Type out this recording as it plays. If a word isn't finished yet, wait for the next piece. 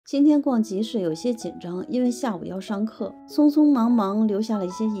今天逛集市有些紧张，因为下午要上课，匆匆忙忙留下了一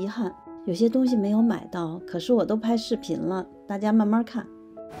些遗憾。有些东西没有买到，可是我都拍视频了，大家慢慢看。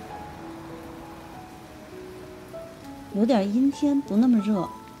有点阴天，不那么热，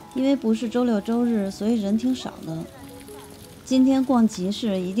因为不是周六周日，所以人挺少的。今天逛集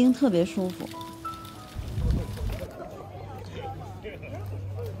市一定特别舒服。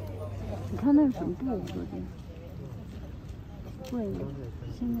你看那是什么布？昨天贵吗？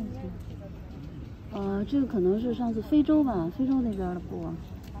现在钱？这个可能是上次非洲吧，非洲那边的布啊。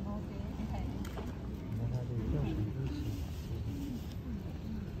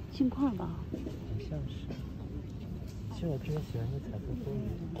镜块吧？好像是。其实我比较喜欢那彩色玻璃。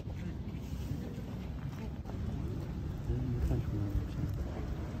能看出来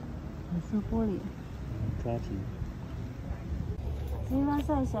彩色玻璃。抓紧。すみま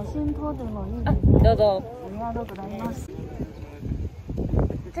せん、写真撮ってもいいですか？どうぞ。ありがとうございます。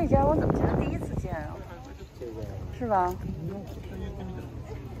这家我怎么觉得第一次见啊？是吧？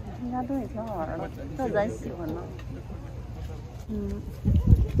这家东西挺好玩的，这咱喜欢的。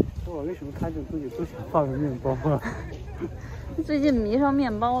我为什么看着自己不想画个面包啊？最近迷上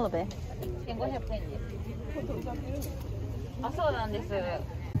面包了呗。1500円です。あ、そうなんです。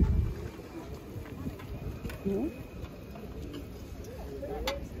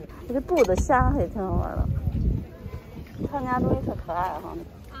这个布的虾也挺好玩的，他们家东西特可爱哈。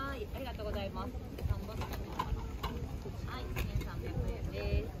はい、ありがとうございます。はい、1300円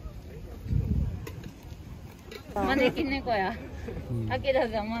です。招き猫や。開けた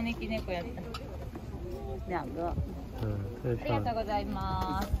ら招き猫やった。两个。特别ありがとうござい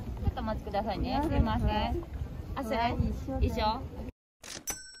ます。ちょっとお待ちくださいね。すみません。あ、それ一緒。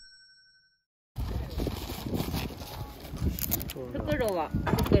袋は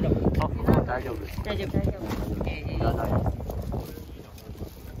袋。あ、大丈夫です。大丈夫。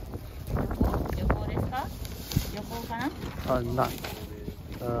旅行ですか？旅行かな？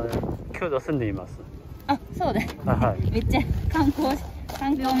今日で住んでいます。あ、そうだ。はい。めっちゃ観光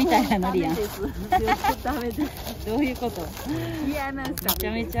みたいなノリやん。ダメです。どういうこと？嫌なんですか？めち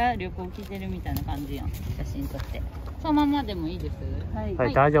ゃめちゃ旅行来てるみたいな感じやん。写真撮って。そのままでもいいです。はい。は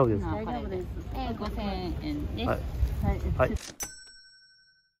い、大丈夫です。大丈夫です。5000円です。はい。はい。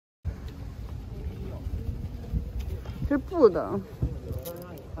是布的。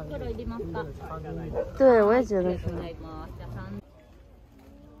袋いりますか？对，我也觉得是。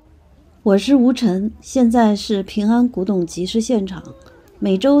我是吴晨，现在是平安古董集市现场，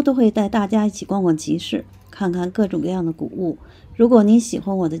每周都会带大家一起逛逛集市，看看各种各样的古物。如果您喜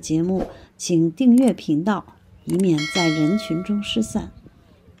欢我的节目，请订阅频道，以免在人群中失散。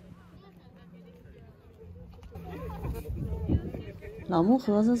老木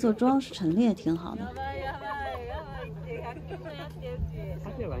盒子做装饰陈列挺好的。它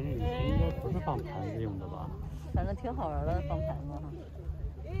这玩意儿以前应该不是放盘子用的吧？反正挺好玩的，放盘子哈。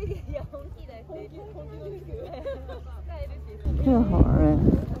这个好玩哎！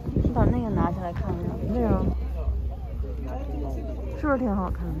你把那个拿起来看看，这个是不是挺好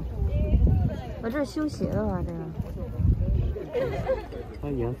看的？这是修鞋的吧？这个。它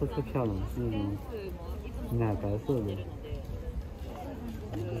颜色特漂亮，是那种奶白色的，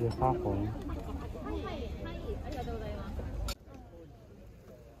有点发黄。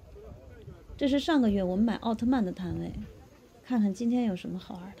这是上个月我们买奥特曼的摊位，看看今天有什么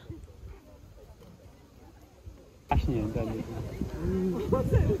好玩的。80年代那种，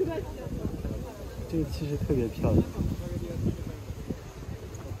这个其实特别漂亮。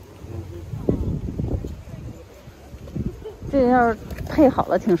这个要是配好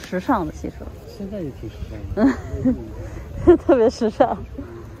了，挺时尚的，其实。现在也挺时尚的。特别时尚，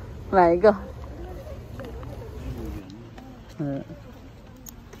买一个。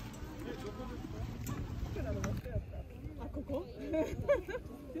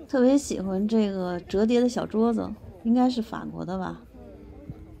特别喜欢这个折叠的小桌子，应该是法国的吧。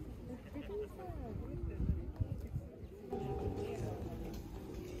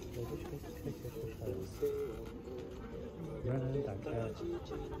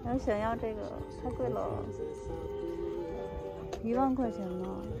我想要这个，太贵了，1万块钱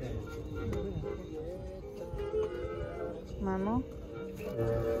呢。买吗？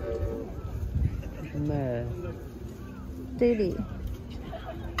是卖 daily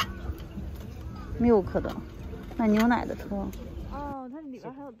milk 的，卖牛奶的车。哦，它里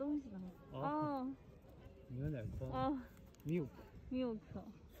边还有东西呢。哦，牛奶包。哦 milk。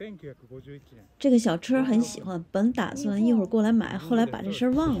1951年。这个小车很喜欢，本打算一会儿过来买，后来把这事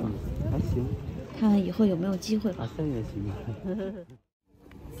儿忘了。还行。看看以后有没有机会吧。3也行吧。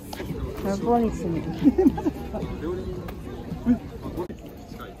还是玻璃器皿。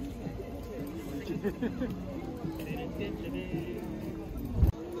よ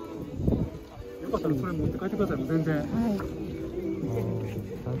かったらそれ持って帰ってください。もう全然。哎，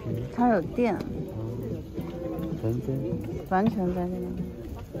它有店，完全在那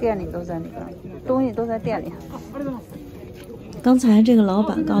个店里都在里边，东西都在店里。刚才这个老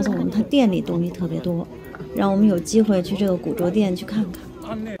板告诉我们，他店里东西特别多，让我们有机会去这个古着店去看看。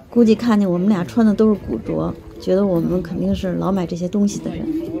估计看见我们俩穿的都是古着，觉得我们肯定是老买这些东西的人。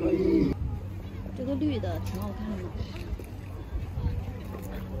这个绿的挺好看的，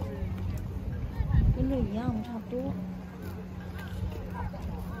跟这一样的差不多。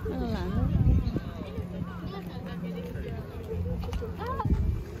那个蓝的。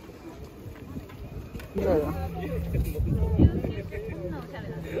这个。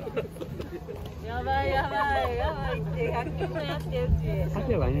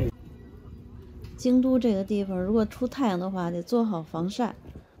京都这个地方，如果出太阳的话，得做好防晒。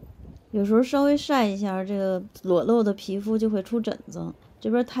有时候稍微晒一下，这个裸露的皮肤就会出疹子。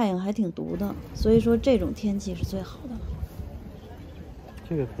这边太阳还挺毒的，所以说这种天气是最好的。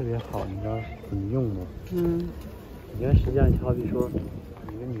这个特别好，你知道怎么用的？我觉得实际上就好比说，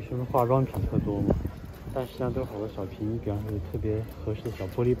一个女生的化妆品特多嘛。但实际上都是好多小瓶，你比方说有特别合适的小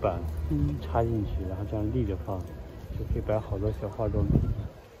玻璃板，插进去，然后这样立着放，就可以摆好多小化妆品。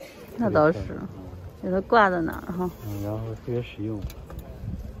那倒是，给它挂在哪儿哈？然后特别实用，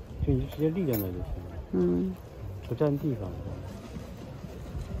就你直接立在那就行了。不占地方。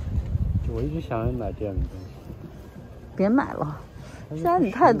就我一直想着买这样的东西。别买了，家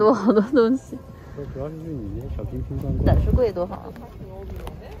里太多好多东西。主要是你那些小瓶瓶罐罐。展示柜多好，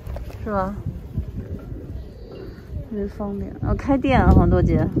是吧？特别方便。开店啊，黄多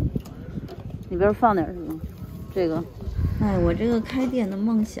姐，里边放点什么？这个，哎，我这个开店的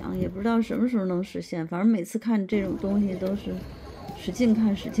梦想也不知道什么时候能实现。反正每次看这种东西都是使劲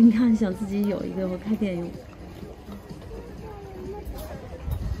看，使劲看，想自己有一个我开店用。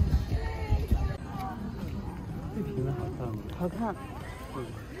这瓶子好看吗？好看，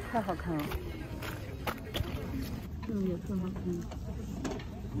太好看了。这种也特好看。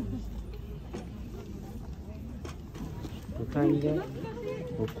我看应该，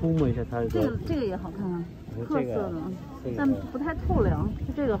我估摸一下它这个也好看啊，褐色的，但不太透亮，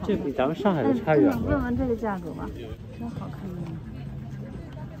就这个好看。这比咱们上海的差远了。问问这个价格吧，真好看呀！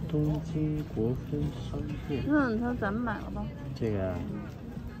东京国分商店。问问他，咱们买了吧？这个啊，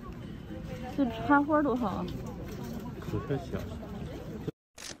这插花多好啊！可特小。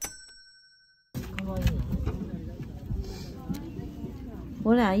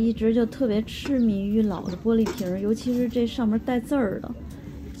我俩一直就特别痴迷于老的玻璃瓶，尤其是这上面带字儿的，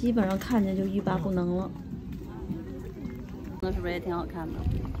基本上看见就欲罢不能了。那是不是也挺好看的？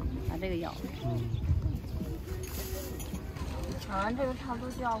把这个要了。买完这个差不多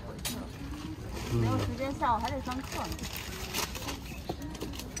就要回去了，没有时间，下午还得上课呢。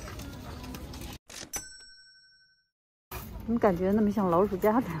怎么感觉那么像老鼠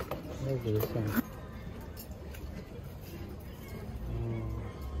夹子？我也觉得像。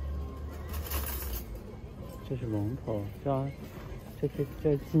这是龙头，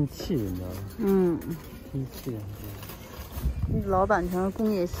这进气的，你知道吗？进气的。那老板全是工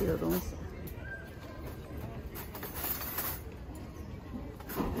业系的东西。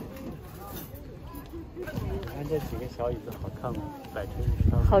看这几个小椅子好看吗？摆成一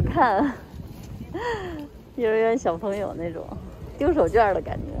圈。好看，幼儿园小朋友那种丢手绢的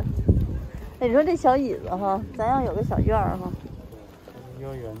感觉。哎，你说这小椅子哈，咱要有个小院儿哈。幼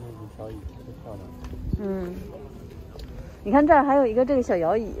儿园那种小椅子特漂亮。你看这儿还有一个这个小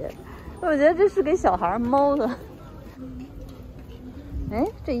摇椅，我觉得这是给小孩猫的。哎，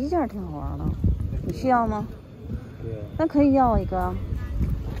这衣架挺好玩的，你需要吗？对。那可以要一个，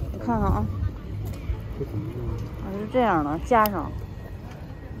我看看啊。这怎么用？是这样的，加上。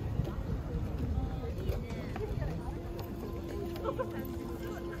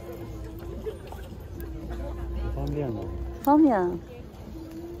方便吗？方便。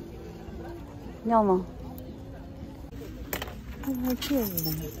要吗？这还有戒指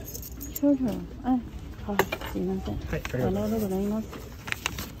的呢，圈圈。哎，好，すみません。はい、ありがとうございます。ありがとうございます。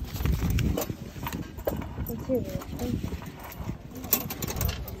这戒指的圈圈。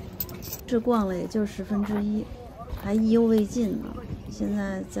这逛了也就1/10，还意犹未尽呢。现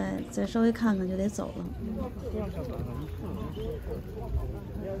在再稍微看看就得走了。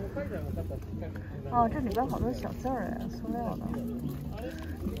哦，这里边好多小字儿哎，塑料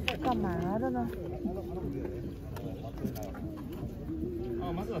的，干嘛的呢？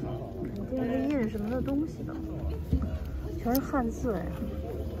这是印什么的东西的？全是汉字哎。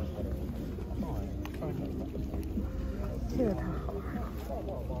这个太好了。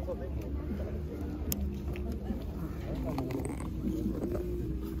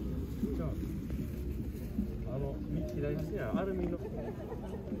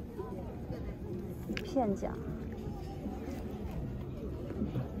片假。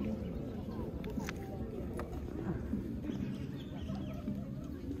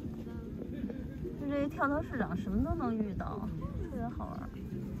这跳蚤市场什么都能遇到，特别好玩。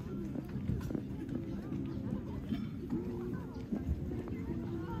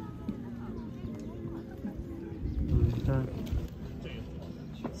看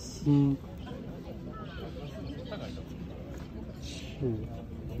新是，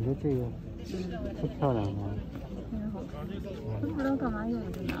你说这个不漂亮吗？特别好看，都不知道干嘛用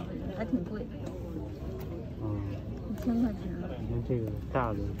的，拿回来还挺贵。1000块钱。你看这个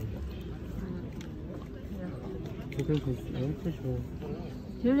大的。这就是，哎，这是。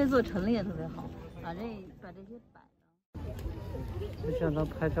其实这做陈列也特别好，把这些摆上。就像当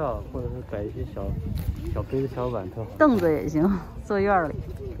拍照，或者是摆一些小杯子、小碗特好。凳子也行，坐院里。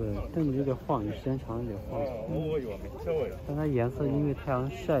对，凳子有点晃，你时间长有点晃。但它颜色因为太阳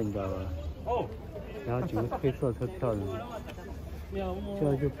晒，你知道吧？然后整个配色特漂亮。这样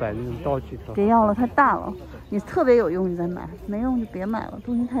就摆那种道具特好。别要了，太大了。你特别有用，你再买；没用就别买了，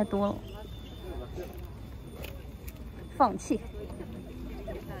东西太多了。放弃。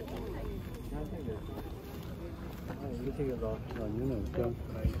这个老牛奶箱，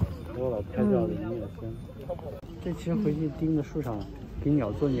我老拍照的牛奶箱。这其实回去钉在树上，给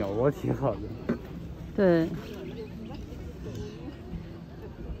鸟做鸟窝挺好的。对。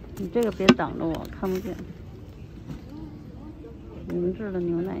你这个别挡着我，看不见。明制的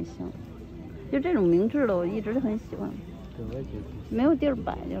牛奶箱，就这种明制的，我一直都很喜欢。对，我也觉得。没有地儿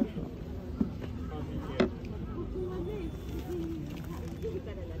摆就是。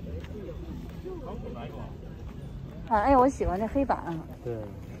哎，我喜欢这黑板。对，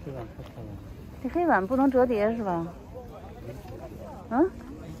黑板太漂亮了。这黑板不能折叠是吧？嗯？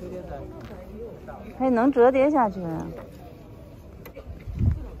还能折叠下去啊？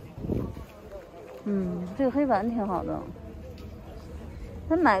这个黑板挺好的。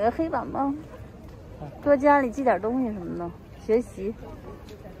咱买个黑板吧，搁家里记点东西什么的，学习。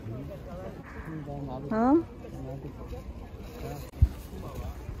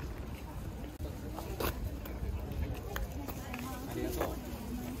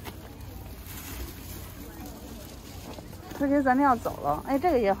这节咱们要走了，哎，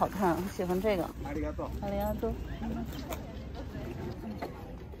这个也好看，我喜欢这个。阿里嘎多。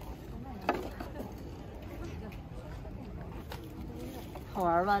好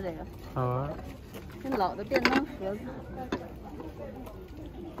玩吧？这个。好玩。这老的便当盒子。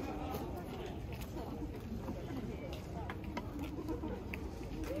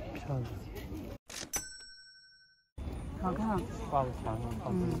漂亮。好看。挂在墙上。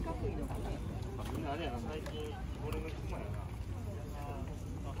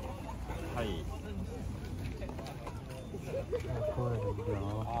はい。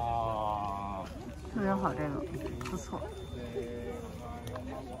特别好，这个不错。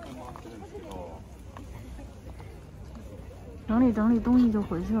整理整理东西就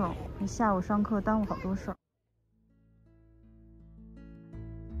回去了，下午上课耽误好多事儿。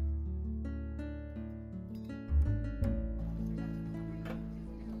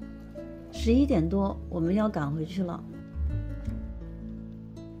11点多，我们要赶回去了。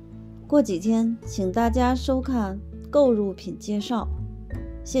过几天，请大家收看购入品介绍，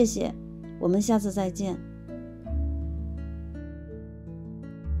谢谢，我们下次再见。